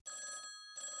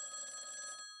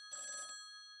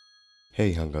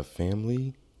Hey, Hung Up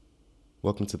family.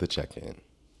 Welcome to the check-in,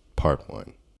 part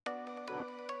 1.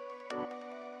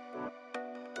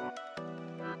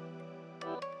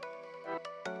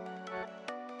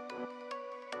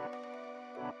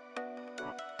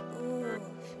 Ooh,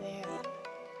 fair.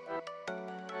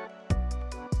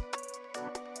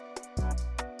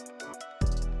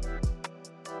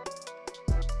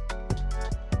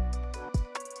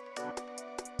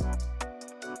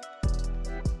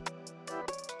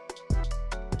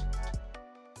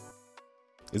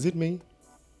 Is it me?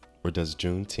 Or does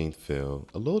Juneteenth feel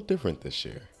a little different this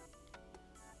year?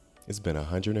 It's been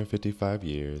 155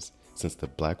 years since the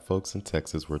black folks in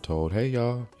Texas were told, hey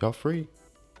y'all free.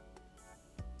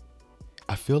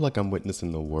 I feel like I'm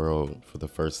witnessing the world for the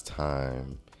first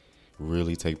time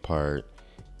really take part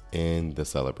in the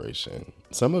celebration.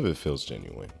 Some of it feels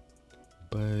genuine,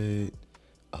 but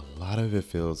a lot of it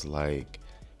feels like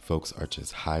folks are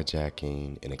just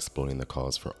hijacking and exploiting the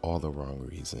cause for all the wrong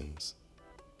reasons.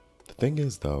 The thing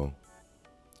is, though,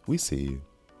 we see you.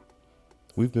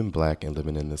 We've been black and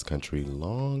living in this country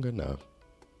long enough,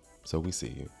 so we see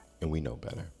you and we know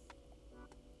better.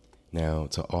 Now,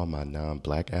 to all my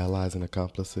non-black allies and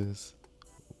accomplices,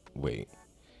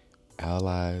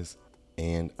 allies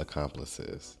and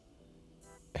accomplices.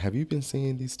 Have you been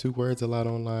seeing these two words a lot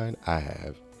online? I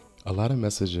have. A lot of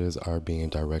messages are being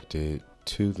directed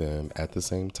to them at the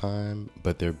same time,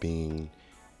 but they're being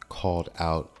called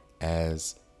out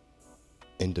as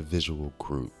individual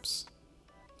groups.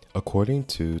 According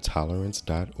to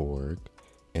tolerance.org,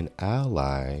 an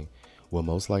ally will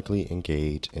most likely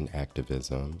engage in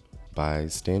activism by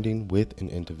standing with an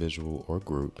individual or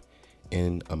group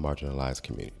in a marginalized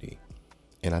community.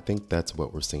 And I think that's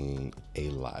what we're seeing a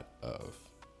lot of.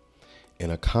 An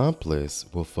accomplice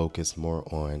will focus more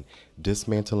on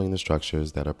dismantling the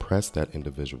structures that oppress that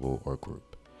individual or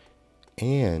group.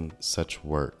 And such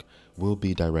work will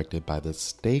be directed by the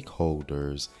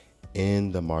stakeholders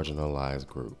in the marginalized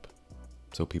group.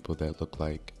 So people that look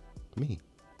like me,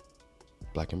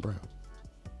 black and brown.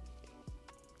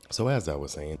 So as I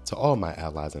was saying, to all my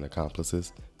allies and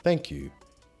accomplices, thank you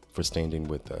for standing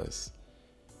with us.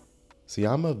 See,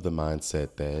 I'm of the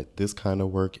mindset that this kind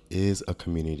of work is a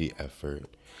community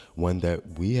effort, one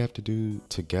that we have to do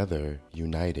together,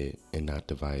 united and not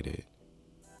divided.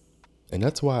 And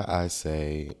that's why I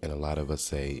say, and a lot of us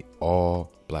say,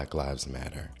 all Black lives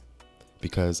matter.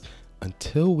 Because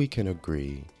until we can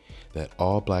agree that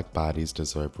all black bodies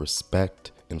deserve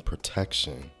respect and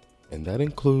protection, and that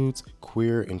includes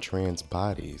queer and trans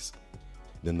bodies,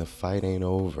 then the fight ain't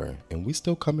over, and we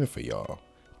still coming for y'all,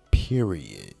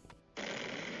 period.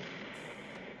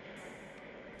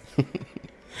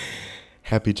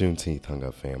 Happy Juneteenth, Hung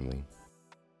Up family.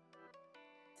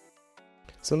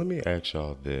 So let me ask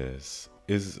y'all this.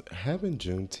 Is having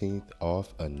Juneteenth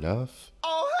off enough?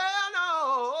 Oh, hell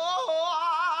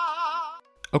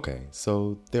no! Okay,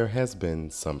 so there has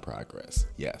been some progress,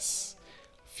 yes.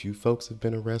 A few folks have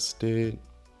been arrested,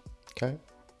 okay?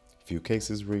 A few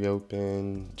cases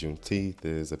reopened. Juneteenth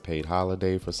is a paid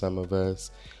holiday for some of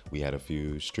us. We had a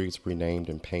few streets renamed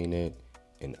and painted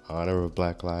in honor of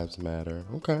Black Lives Matter,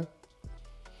 okay.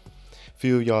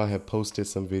 Few of y'all have posted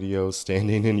some videos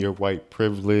standing in your white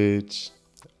privilege.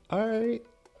 All right.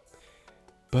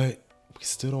 But we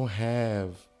still don't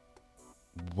have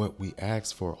what we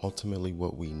asked for, ultimately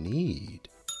what we need.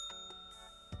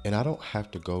 And I don't have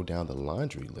to go down the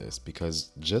laundry list because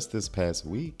just this past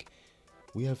week,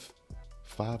 we have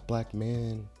 5 black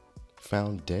men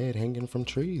found dead hanging from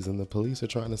trees and the police are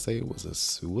trying to say it was a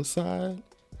suicide.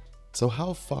 So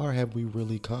how far have we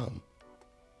really come?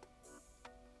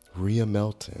 Rhea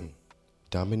Melton,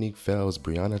 Dominique Fells,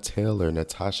 Breonna Taylor,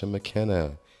 Natasha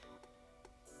McKenna.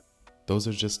 Those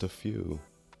are just a few.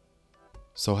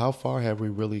 So how far have we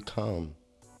really come?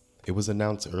 It was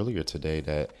announced earlier today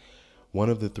that one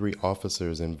of the 3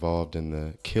 officers involved in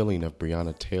the killing of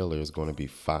Breonna Taylor is going to be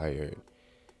fired,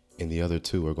 and the other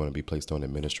 2 are going to be placed on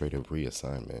administrative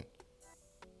reassignment.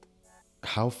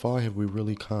 How far have we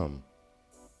really come?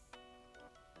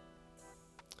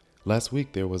 Last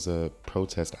week there was a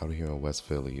protest out here in West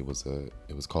Philly. It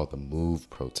was called the MOVE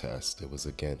protest. It was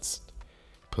against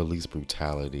police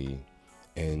brutality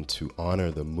and to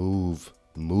honor the MOVE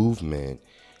movement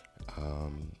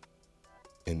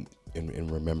in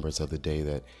remembrance of the day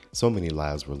that so many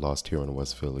lives were lost here in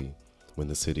West Philly when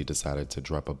the city decided to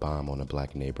drop a bomb on a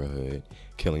black neighborhood,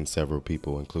 killing several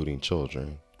people, including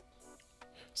children.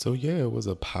 So yeah, it was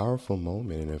a powerful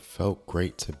moment and it felt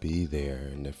great to be there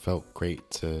and it felt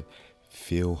great to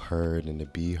feel heard and to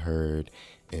be heard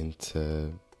and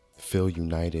to feel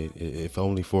united, if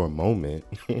only for a moment,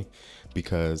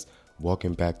 because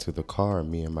walking back to the car,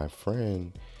 me and my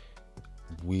friend,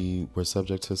 we were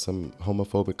subject to some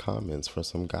homophobic comments from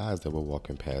some guys that were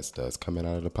walking past us coming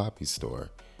out of the Poppy store.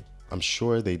 I'm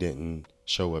sure they didn't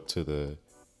show up to the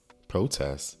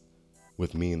protest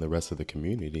with me and the rest of the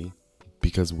community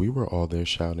because we were all there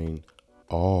shouting,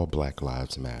 all Black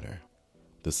Lives Matter.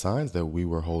 The signs that we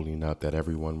were holding up, that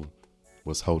everyone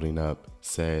was holding up,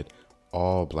 said,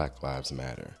 all Black Lives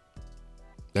Matter.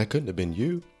 That couldn't have been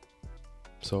you.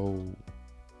 So,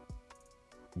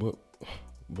 what?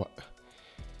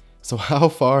 So how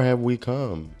far have we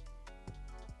come?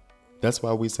 That's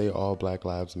why we say all Black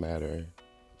Lives Matter,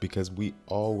 because we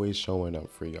always showing up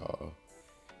for y'all.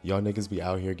 Y'all niggas be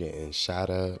out here getting shot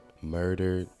up,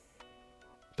 murdered,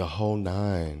 the whole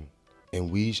nine. And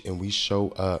we show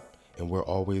up, and we're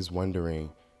always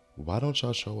wondering, why don't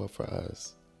y'all show up for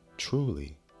us?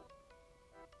 Truly.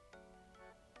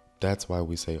 That's why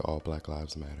we say all Black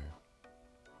Lives Matter.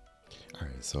 All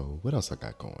right, so what else I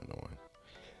got going on?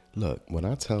 Look, when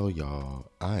I tell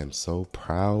y'all I am so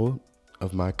proud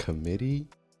of my committee,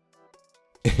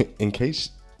 in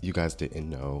case you guys didn't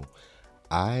know,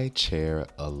 I chair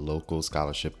a local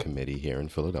scholarship committee here in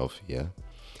Philadelphia.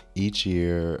 Each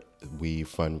year, we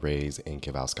fundraise and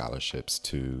give out scholarships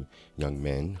to young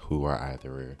men who are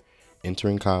either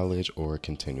entering college or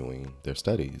continuing their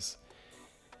studies.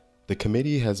 The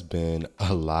committee has been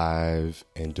alive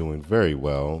and doing very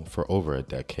well for over a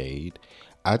decade.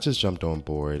 I just jumped on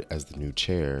board as the new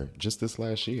chair just this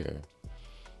last year.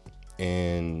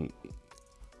 And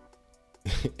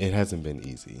it hasn't been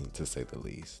easy, to say the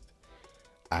least.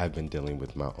 I've been dealing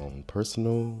with my own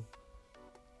personal,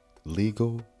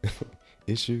 legal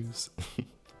issues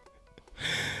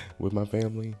with my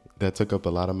family that took up a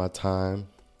lot of my time,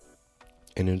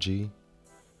 energy.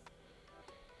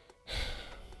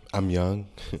 I'm young,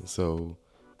 so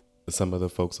some of the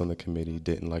folks on the committee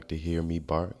didn't like to hear me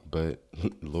bark, but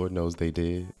Lord knows they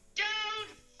did. Don't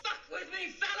fuck with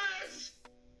me, fellas!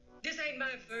 This ain't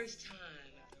my first time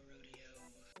at the rodeo.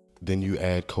 Then you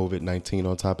add COVID-19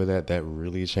 on top of that. That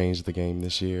really changed the game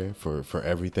this year for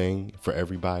everything, for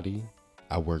everybody.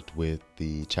 I worked with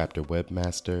the chapter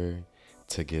webmaster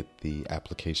to get the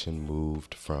application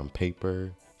moved from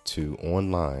paper to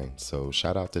online. So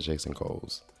shout out to Jason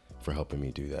Coles for helping me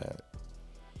do that.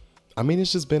 I mean,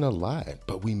 it's just been a lot,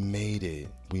 but we made it.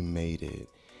 We made it.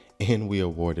 And we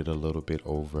awarded a little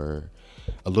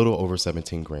over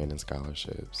 17 grand in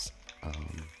scholarships.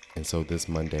 And so this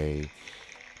Monday,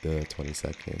 the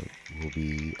 22nd, we'll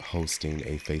be hosting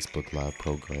a Facebook Live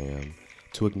program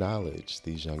to acknowledge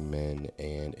these young men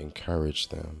and encourage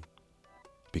them.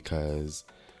 Because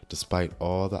despite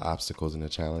all the obstacles and the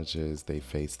challenges they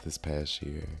faced this past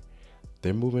year,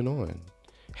 they're moving on,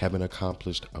 having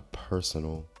accomplished a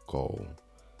personal goal.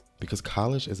 Because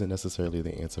college isn't necessarily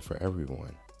the answer for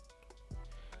everyone.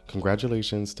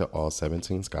 Congratulations to all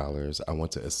 17 scholars. I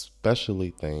want to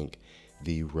especially thank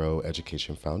the Roe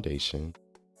Education Foundation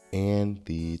and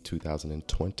the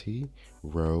 2020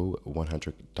 Roe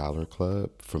 $100 Club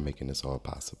for making this all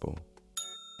possible.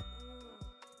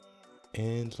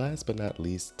 And last but not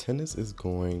least, tennis is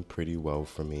going pretty well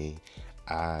for me.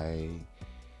 I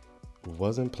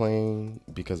wasn't playing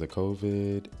because of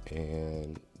COVID,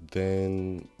 and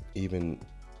then even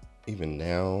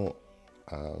now,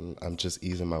 I'm just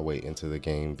easing my way into the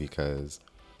game because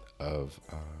of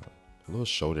a little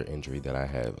shoulder injury that I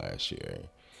had last year.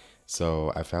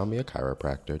 So I found me a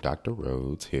chiropractor, Dr.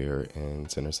 Rhodes, here in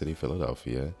Center City,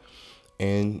 Philadelphia.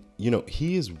 And, you know,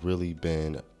 he has really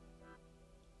been,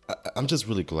 I'm just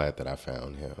really glad that I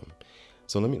found him.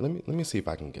 So let me see if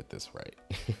I can get this right.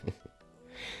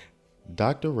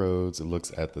 Dr. Rhodes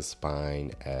looks at the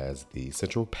spine as the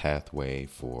central pathway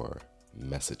for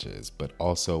messages, but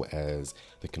also as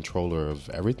the controller of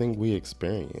everything we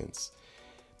experience.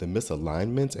 The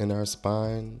misalignments in our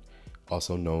spine,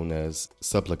 also known as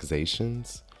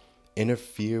subluxations,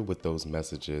 interfere with those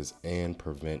messages and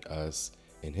prevent us,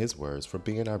 in his words, from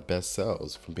being our best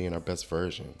selves, from being our best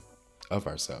version of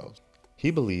ourselves. He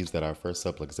believes that our first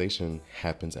subluxation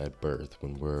happens at birth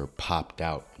when we're popped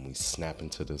out and we snap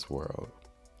into this world.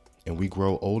 And we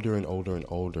grow older and older and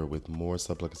older with more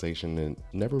subluxation and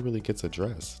never really gets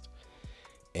addressed.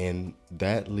 And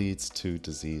that leads to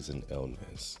disease and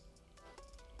illness.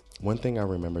 One thing I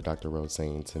remember Dr. Rhodes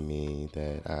saying to me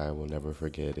that I will never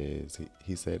forget is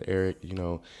he said, Eric, you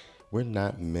know, we're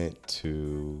not meant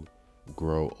to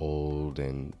grow old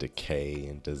and decay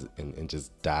and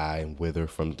just die and wither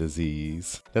from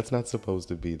disease. That's not supposed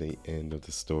to be the end of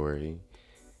the story.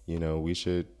 You know, we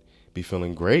should be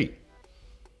feeling great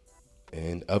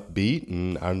and upbeat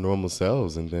and our normal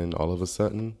selves, and then all of a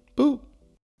sudden, boop,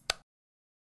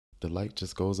 the light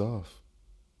just goes off.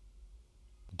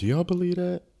 Do y'all believe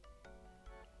that?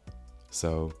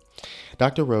 So,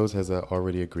 Dr. Rose has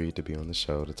already agreed to be on the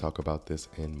show to talk about this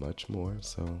and much more,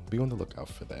 so be on the lookout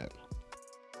for that.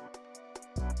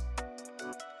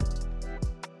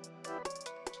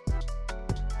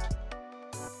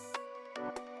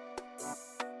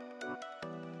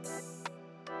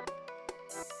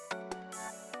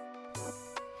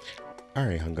 All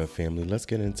right, Hung Up family, let's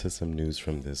get into some news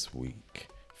from this week.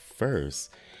 First,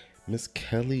 Miss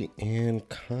Kellyanne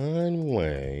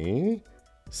Conway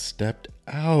stepped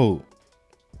out.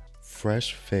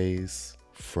 Fresh face,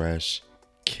 fresh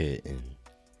kitten.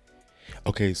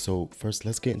 Okay, so first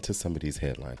let's get into some of these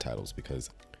headline titles because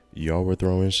y'all were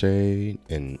throwing shade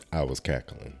and I was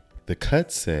cackling. The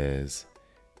Cut says,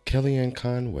 Kellyanne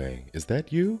Conway, is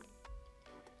that you?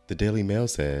 The Daily Mail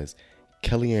says,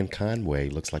 Kellyanne Conway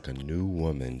looks like a new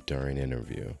woman during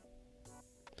interview.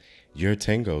 Your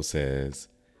Tango says,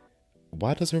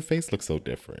 why does her face look so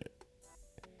different?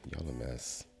 Y'all a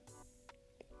mess.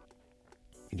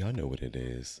 Y'all know what it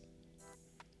is.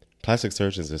 Plastic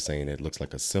surgeons are saying it looks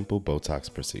like a simple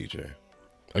Botox procedure.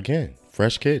 Again,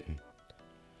 fresh kitten.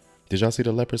 Did y'all see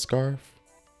the leopard scarf?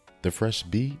 The fresh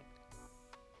beat?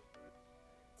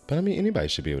 But I mean, anybody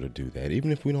should be able to do that,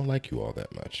 even if we don't like you all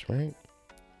that much, right?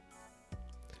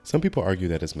 Some people argue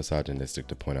that it's misogynistic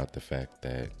to point out the fact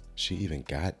that she even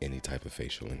got any type of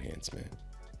facial enhancement.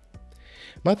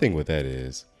 My thing with that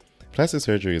is, plastic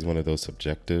surgery is one of those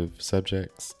subjective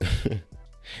subjects,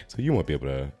 so you won't be able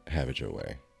to have it your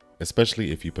way,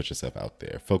 especially if you put yourself out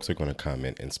there. Folks are going to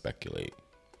comment and speculate.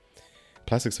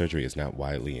 Plastic surgery is not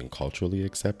widely and culturally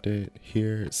accepted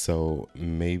here, so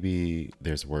maybe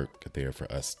there's work there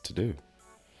for us to do.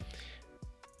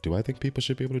 Do I think people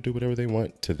should be able to do whatever they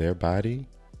want to their body?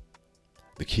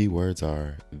 The key words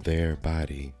are their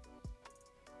body.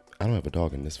 I don't have a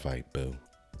dog in this fight, boo.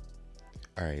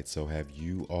 All right, so have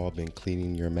you all been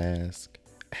cleaning your mask?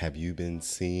 Have you been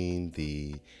seeing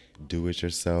the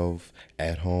do-it-yourself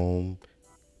at-home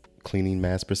cleaning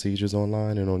mask procedures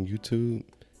online and on YouTube?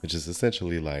 Which is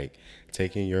essentially like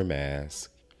taking your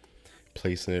mask,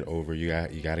 placing it over, you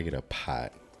got to get a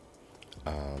pot.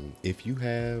 If you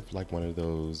have like one of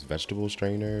those vegetable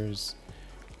strainers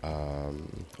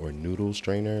or noodle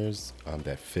strainers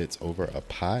that fits over a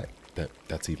pot,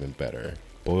 that's even better.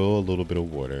 Boil a little bit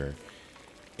of water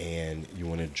and you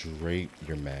want to drape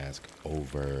your mask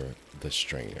over the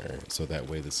strainer so that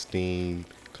way the steam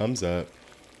comes up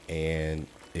and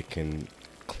it can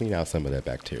clean out some of that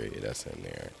bacteria that's in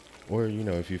there. Or, you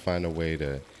know, if you find a way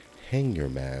to hang your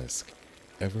mask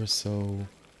ever so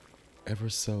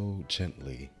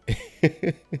gently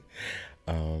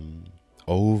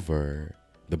over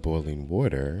the boiling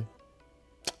water,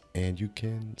 and you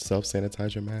can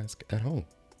self-sanitize your mask at home.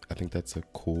 I think that's a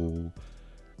cool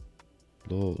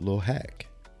little hack,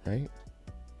 right?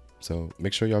 So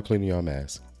make sure y'all clean your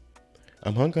mask.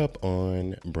 I'm hung up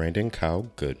on Brandon Kyle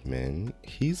Goodman.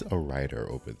 He's a writer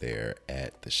over there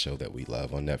at the show that we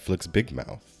love on Netflix, Big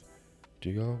Mouth. Do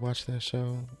y'all watch that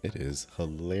show? It is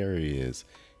hilarious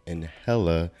and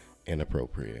hella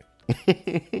inappropriate.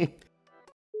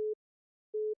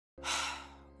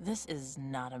 This is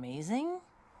not amazing.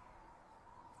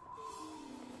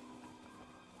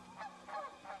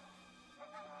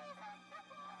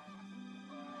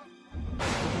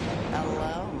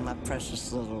 Hello, my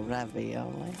precious little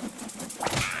ravioli.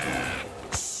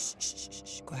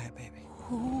 Shh, go ahead, baby.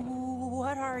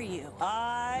 What are you?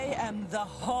 I am the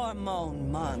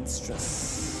hormone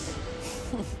monstrous.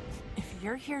 If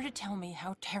you're here to tell me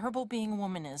how terrible being a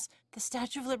woman is, the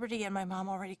Statue of Liberty and my mom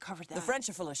already covered that. The French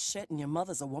are full of shit and your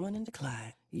mother's a woman in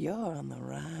decline. You're on the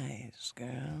rise,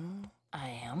 girl.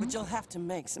 I am? But you'll have to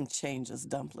make some changes,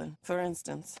 Dumpling. For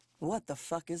instance, what the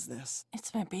fuck is this?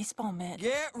 It's my baseball mitt.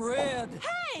 Get rid!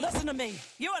 Hey! Listen to me!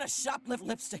 You want to shoplift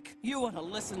lipstick. You want to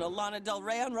listen to Lana Del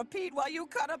Rey on repeat while you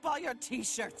cut up all your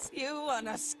t-shirts. You want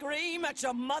to scream at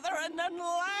your mother and then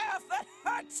laugh at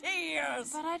her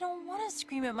tears. But I don't want to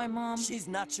scream at my mom. She's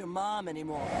not your mom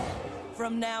anymore.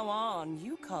 From now on,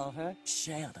 you call her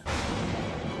Sheldon.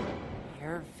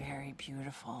 You're very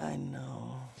beautiful. I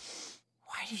know.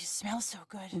 Why do you smell so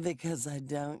good? Because I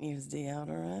don't use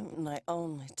deodorant and I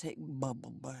only take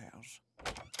bubble baths.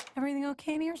 Everything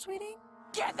okay in here, sweetie?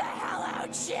 Get the hell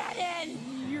out, Shannon!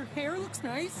 Your hair looks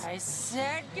nice. I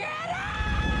said get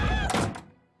out!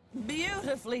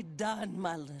 Beautifully done,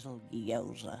 my little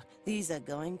Yosa. These are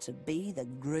going to be the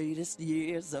greatest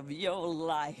years of your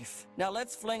life. Now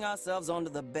let's fling ourselves onto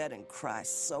the bed and cry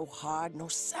so hard no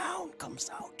sound comes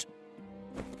out.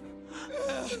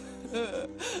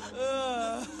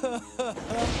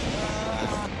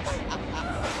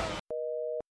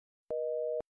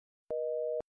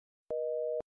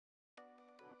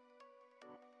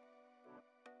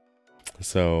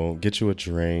 So get you a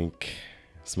drink,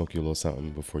 smoke you a little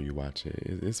something before you watch it.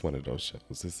 It's one of those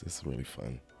shows. It's really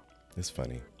fun. It's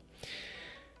funny.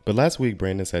 But last week,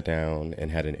 Brandon sat down and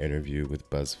had an interview with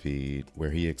BuzzFeed where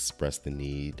he expressed the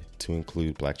need to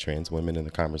include Black trans women in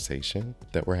the conversation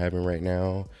that we're having right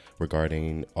now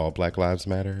regarding all Black Lives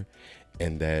Matter,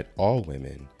 and that all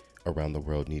women around the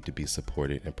world need to be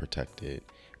supported and protected.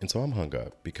 And so I'm hung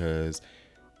up because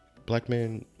Black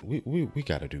men, we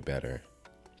got to do better.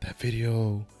 That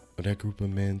video of that group of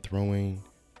men throwing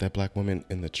that Black woman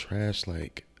in the trash,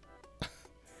 like,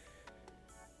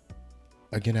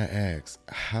 again, I ask,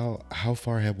 how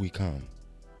far have we come?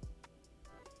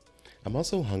 I'm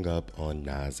also hung up on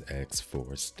Nas X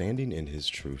for standing in his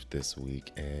truth this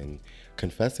week and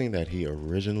confessing that he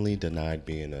originally denied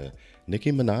being a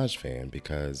Nicki Minaj fan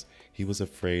because he was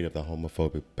afraid of the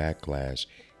homophobic backlash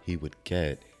he would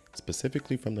get,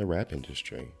 specifically from the rap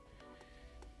industry.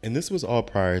 And this was all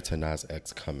prior to Nas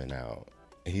X coming out.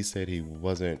 And he said he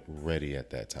wasn't ready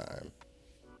at that time.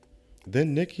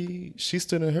 Then Nicki, she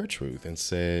stood in her truth and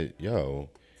said, yo,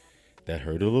 that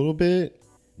hurt a little bit,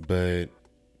 but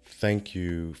thank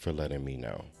you for letting me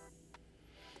know.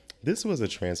 This was a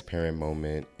transparent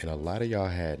moment, and a lot of y'all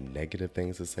had negative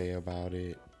things to say about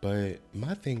it. But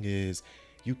my thing is,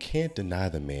 you can't deny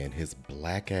the man his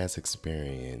Black ass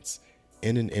experience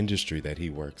in an industry that he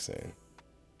works in.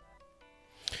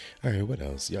 All right, what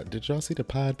else? Did y'all see the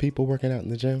pod people working out in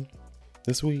the gym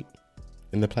this week?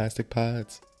 In the plastic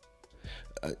pods?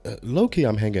 Low-key,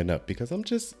 I'm hanging up because I'm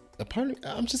just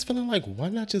feeling like, why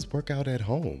not just work out at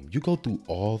home? You go through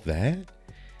all that,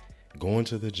 going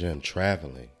to the gym,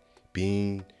 traveling,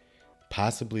 being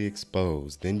possibly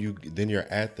exposed. Then you're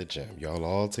at the gym, y'all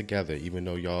all together, even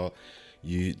though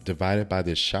you divided by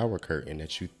this shower curtain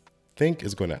that you think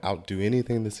is going to outdo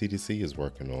anything the CDC is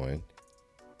working on.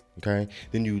 Okay,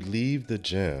 then you leave the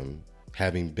gym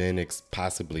having been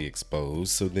possibly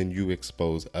exposed, so then you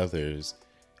expose others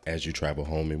as you travel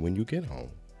home and when you get home.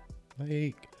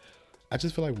 Like, I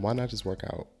just feel like, why not just work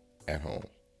out at home?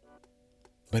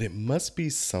 But it must be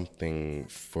something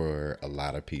for a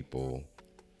lot of people,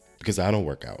 because I don't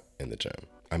work out in the gym.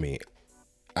 I mean,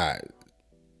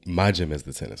 my gym is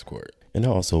the tennis court, and I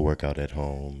also work out at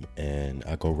home, and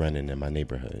I go running in my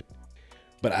neighborhood.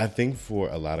 But I think for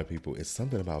a lot of people, it's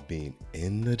something about being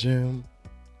in the gym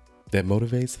that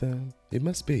motivates them. It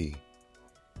must be.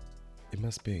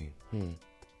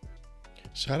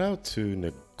 Shout out to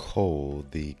Nicole,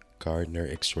 the gardener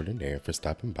extraordinaire, for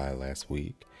stopping by last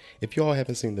week. If you all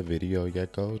haven't seen the video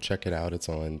yet, go check it out. It's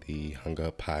on the Hung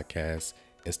Up Podcast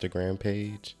Instagram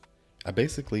page. I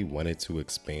basically wanted to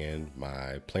expand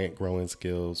my plant growing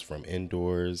skills from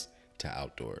indoors to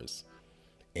outdoors.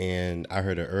 And I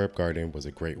heard a herb garden was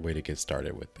a great way to get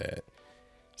started with that.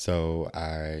 So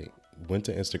I went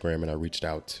to Instagram and I reached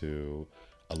out to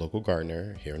a local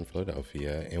gardener here in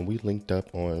Philadelphia, and we linked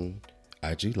up on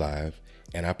IG Live,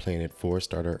 and I planted 4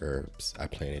 starter herbs. I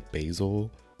planted basil,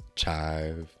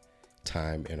 chive,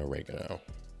 thyme, and oregano.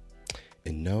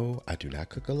 And no, I do not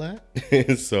cook a lot.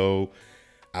 So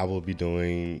I will be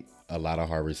doing a lot of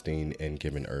harvesting and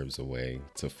giving herbs away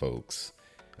to folks.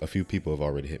 A few people have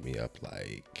already hit me up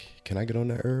like, can I get on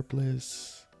the herb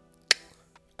list?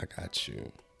 I got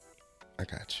you.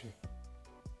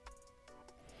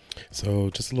 So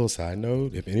just a little side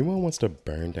note, if anyone wants to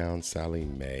burn down Sallie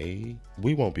Mae,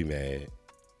 we won't be mad.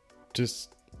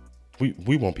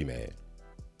 We won't be mad.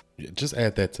 Just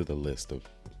add that to the list of,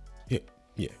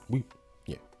 yeah.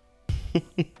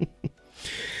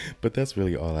 But that's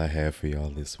really all I have for y'all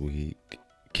this week.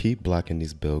 Keep blocking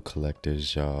these bill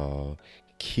collectors, y'all.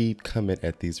 Keep coming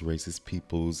at these racist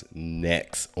people's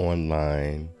necks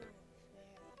online.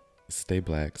 Stay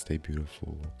Black, stay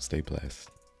beautiful, stay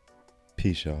blessed.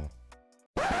 Peace, y'all.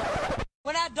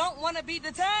 When I don't want to be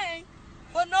detained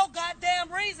for no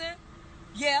goddamn reason,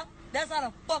 yeah, that's how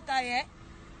the fuck I act.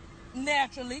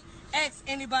 Naturally. Ask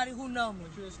anybody who know me.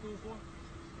 What you in school for?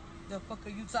 The fuck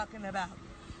are you talking about?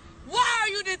 Why are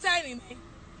you detaining me?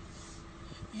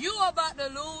 You about to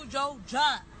lose your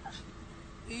job.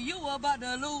 You about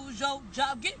to lose your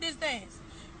job. Get this dance.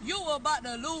 You about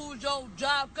to lose your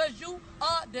job because you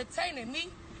are detaining me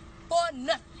for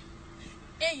nothing.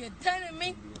 And you're detaining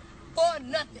me for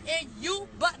nothing. And you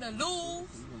about to lose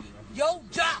your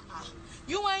job.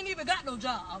 You ain't even got no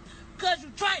job because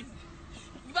you training.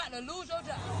 You about to lose your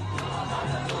job. You about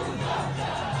to lose your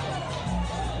job.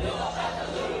 You about to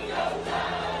lose your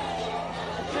job.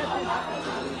 You about to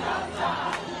lose your job.